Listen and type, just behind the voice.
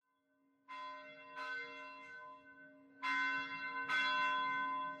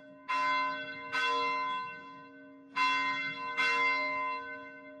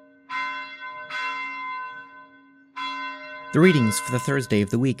The readings for the Thursday of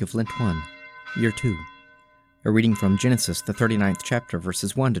the week of Lent 1, Year 2. A reading from Genesis, the 39th chapter,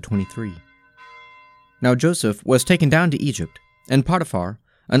 verses 1 to 23. Now Joseph was taken down to Egypt, and Potiphar,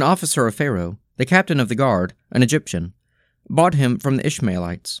 an officer of Pharaoh, the captain of the guard, an Egyptian, bought him from the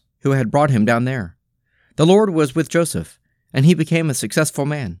Ishmaelites, who had brought him down there. The Lord was with Joseph, and he became a successful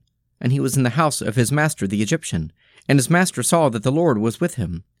man, and he was in the house of his master the Egyptian, and his master saw that the Lord was with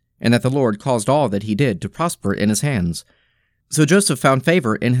him, and that the Lord caused all that he did to prosper in his hands. So Joseph found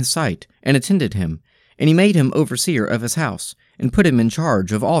favor in his sight, and attended him, and he made him overseer of his house, and put him in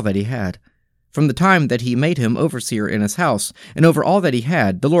charge of all that he had. From the time that he made him overseer in his house, and over all that he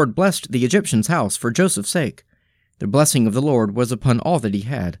had, the Lord blessed the Egyptian's house for Joseph's sake. The blessing of the Lord was upon all that he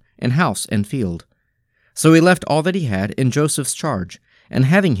had, in house and field. So he left all that he had in Joseph's charge, and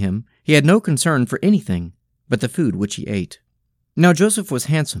having him, he had no concern for anything but the food which he ate. Now Joseph was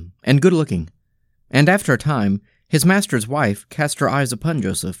handsome and good-looking, and after a time his master's wife cast her eyes upon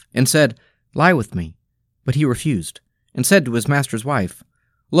Joseph, and said, "Lie with me." But he refused, and said to his master's wife,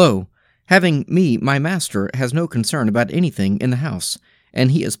 "Lo, having me my master has no concern about anything in the house,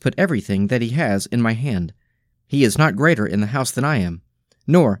 and he has put everything that he has in my hand. He is not greater in the house than I am,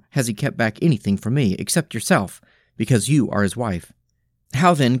 nor has he kept back anything from me except yourself, because you are his wife.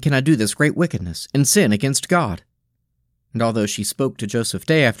 How then can I do this great wickedness and sin against God?" And although she spoke to Joseph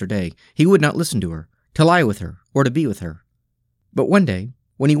day after day, he would not listen to her, to lie with her, or to be with her. But one day,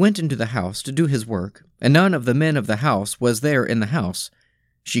 when he went into the house to do his work, and none of the men of the house was there in the house,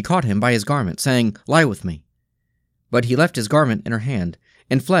 she caught him by his garment, saying, "Lie with me." But he left his garment in her hand,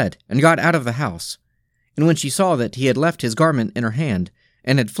 and fled, and got out of the house. And when she saw that he had left his garment in her hand,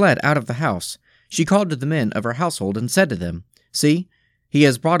 and had fled out of the house, she called to the men of her household, and said to them, "See, he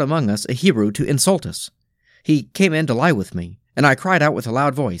has brought among us a Hebrew to insult us. He came in to lie with me, and I cried out with a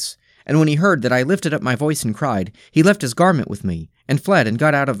loud voice. And when he heard that I lifted up my voice and cried, he left his garment with me, and fled and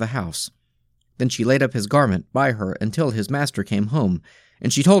got out of the house." Then she laid up his garment by her until his master came home,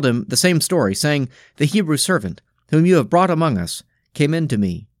 and she told him the same story, saying, "The Hebrew servant, whom you have brought among us, came in to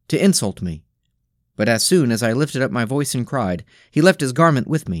me, to insult me. But as soon as I lifted up my voice and cried, he left his garment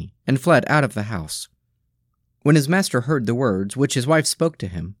with me, and fled out of the house." When his master heard the words which his wife spoke to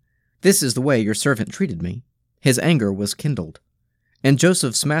him, "This is the way your servant treated me," his anger was kindled. And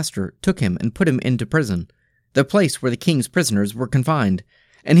Joseph's master took him and put him into prison, the place where the king's prisoners were confined,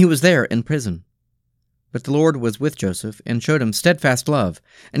 and he was there in prison. But the Lord was with Joseph, and showed him steadfast love,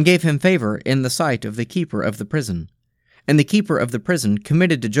 and gave him favor in the sight of the keeper of the prison. And the keeper of the prison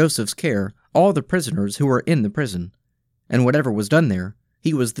committed to Joseph's care all the prisoners who were in the prison, and whatever was done there,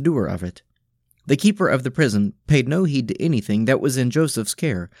 he was the doer of it. The keeper of the prison paid no heed to anything that was in Joseph's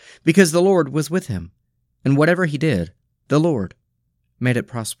care, because the Lord was with him, and whatever he did, the Lord made it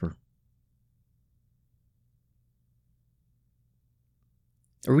prosper.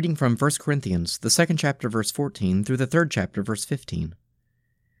 A reading from 1 Corinthians, the 2nd chapter, verse 14, through the 3rd chapter, verse 15.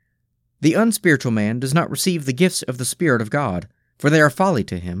 The unspiritual man does not receive the gifts of the Spirit of God, for they are folly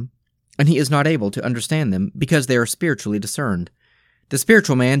to him, and he is not able to understand them, because they are spiritually discerned. The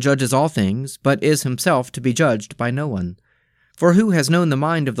spiritual man judges all things, but is himself to be judged by no one. For who has known the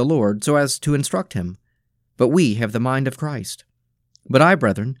mind of the Lord so as to instruct him? But we have the mind of Christ. But I,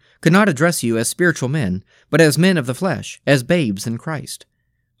 brethren, could not address you as spiritual men, but as men of the flesh, as babes in Christ.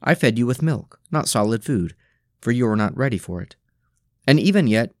 I fed you with milk, not solid food, for you are not ready for it. And even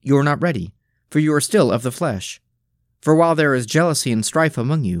yet you are not ready, for you are still of the flesh. For while there is jealousy and strife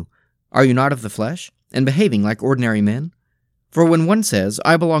among you, are you not of the flesh, and behaving like ordinary men? For when one says,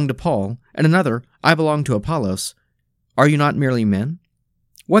 "I belong to Paul," and another, "I belong to Apollos," are you not merely men?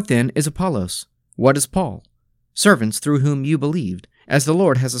 What then is Apollos? What is Paul? Servants through whom you believed, as the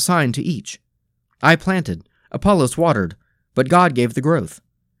Lord has assigned to each. I planted, Apollos watered, but God gave the growth.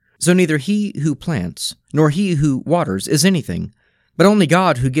 So neither he who plants, nor he who waters is anything, but only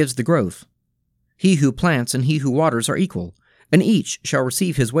God who gives the growth. He who plants and he who waters are equal, and each shall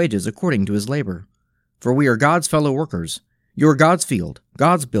receive his wages according to his labor. For we are God's fellow workers. You are God's field,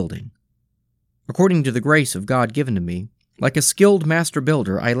 God's building. According to the grace of God given to me, like a skilled master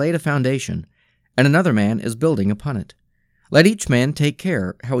builder, I laid a foundation, and another man is building upon it. Let each man take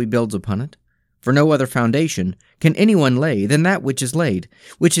care how he builds upon it. For no other foundation can anyone lay than that which is laid,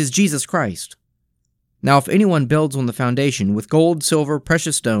 which is Jesus Christ. Now if anyone builds on the foundation with gold, silver,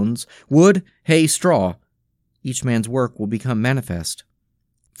 precious stones, wood, hay, straw, each man's work will become manifest.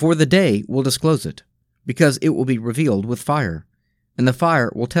 For the day will disclose it, because it will be revealed with fire, and the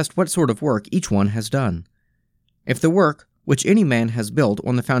fire will test what sort of work each one has done. If the work which any man has built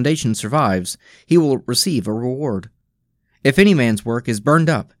on the foundation survives, he will receive a reward. If any man's work is burned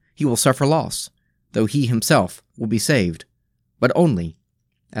up, he will suffer loss, though he himself will be saved, but only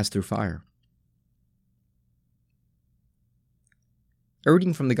as through fire. A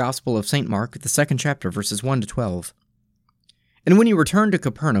reading from the Gospel of St. Mark, the 2nd chapter, verses 1 to 12. And when he returned to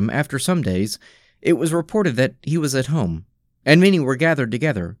Capernaum after some days, it was reported that he was at home, and many were gathered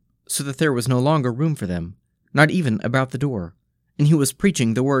together, so that there was no longer room for them, not even about the door. And he was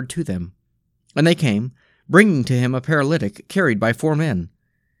preaching the word to them. And they came, bringing to him a paralytic carried by 4 men.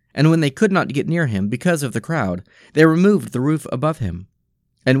 And when they could not get near him because of the crowd, they removed the roof above him.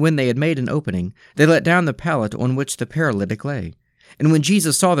 And when they had made an opening, they let down the pallet on which the paralytic lay. And when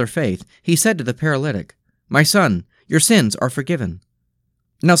Jesus saw their faith, he said to the paralytic, "My son, your sins are forgiven."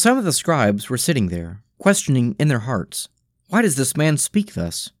 Now some of the scribes were sitting there, questioning in their hearts, "Why does this man speak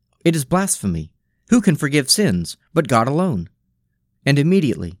thus? It is blasphemy. Who can forgive sins but God alone?" And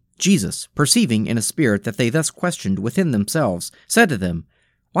immediately Jesus, perceiving in a spirit that they thus questioned within themselves, said to them,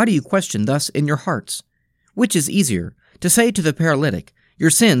 "Why do you question thus in your hearts? Which is easier, to say to the paralytic, 'Your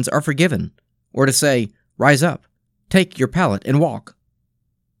sins are forgiven,' or to say, 'Rise up, take your pallet and walk'?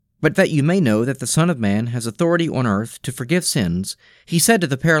 But that you may know that the Son of Man has authority on earth to forgive sins, he said to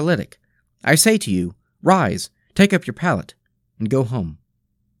the paralytic, 'I say to you, rise, take up your pallet, and go home.'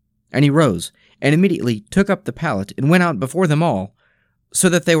 And he rose, and immediately took up the pallet and went out before them all, so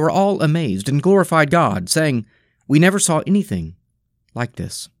that they were all amazed and glorified God, saying, 'We never saw anything like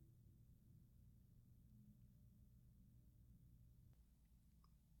this.'"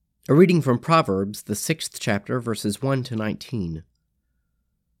 A reading from Proverbs, the 6th chapter, verses 1 to 19.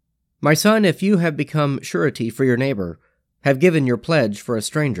 My son, if you have become surety for your neighbor, have given your pledge for a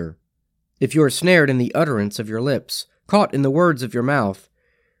stranger, if you are snared in the utterance of your lips, caught in the words of your mouth,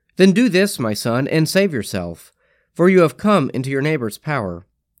 then do this, my son, and save yourself, for you have come into your neighbor's power.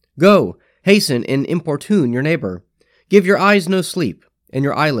 Go, hasten and importune your neighbor. Give your eyes no sleep, and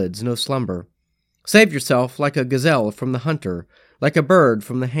your eyelids no slumber. Save yourself like a gazelle from the hunter, like a bird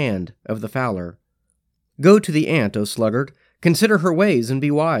from the hand of the fowler. Go to the ant, O sluggard, consider her ways and be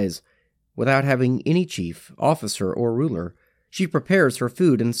wise. Without having any chief, officer, or ruler, she prepares her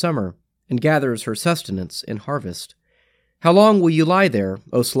food in summer, and gathers her sustenance in harvest. How long will you lie there,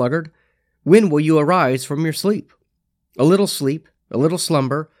 O sluggard? When will you arise from your sleep? A little sleep, a little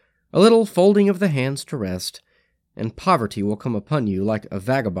slumber, a little folding of the hands to rest, and poverty will come upon you like a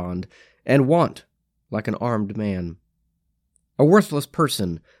vagabond, and want like an armed man. A worthless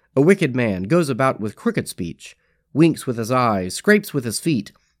person, a wicked man, goes about with crooked speech, winks with his eyes, scrapes with his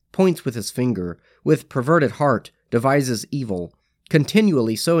feet, points with his finger, with perverted heart devises evil,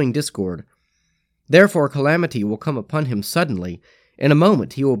 continually sowing discord. Therefore calamity will come upon him suddenly. In a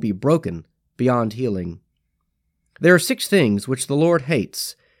moment he will be broken beyond healing. There are 6 things which the Lord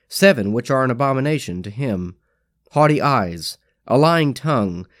hates, 7 which are an abomination to him: haughty eyes, a lying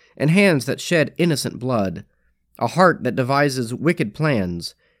tongue, and hands that shed innocent blood, a heart that devises wicked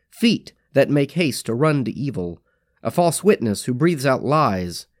plans, feet that make haste to run to evil, a false witness who breathes out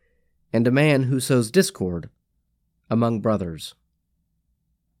lies, and a man who sows discord among brothers.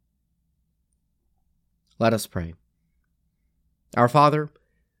 Let us pray. Our Father,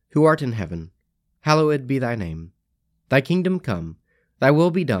 who art in heaven, hallowed be thy name. Thy kingdom come, thy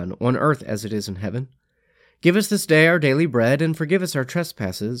will be done, on earth as it is in heaven. Give us this day our daily bread, and forgive us our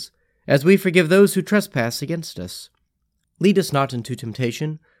trespasses, as we forgive those who trespass against us. Lead us not into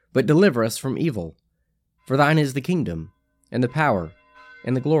temptation, but deliver us from evil. For thine is the kingdom, and the power,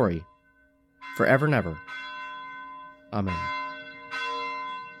 and the glory, forever and ever. Amen.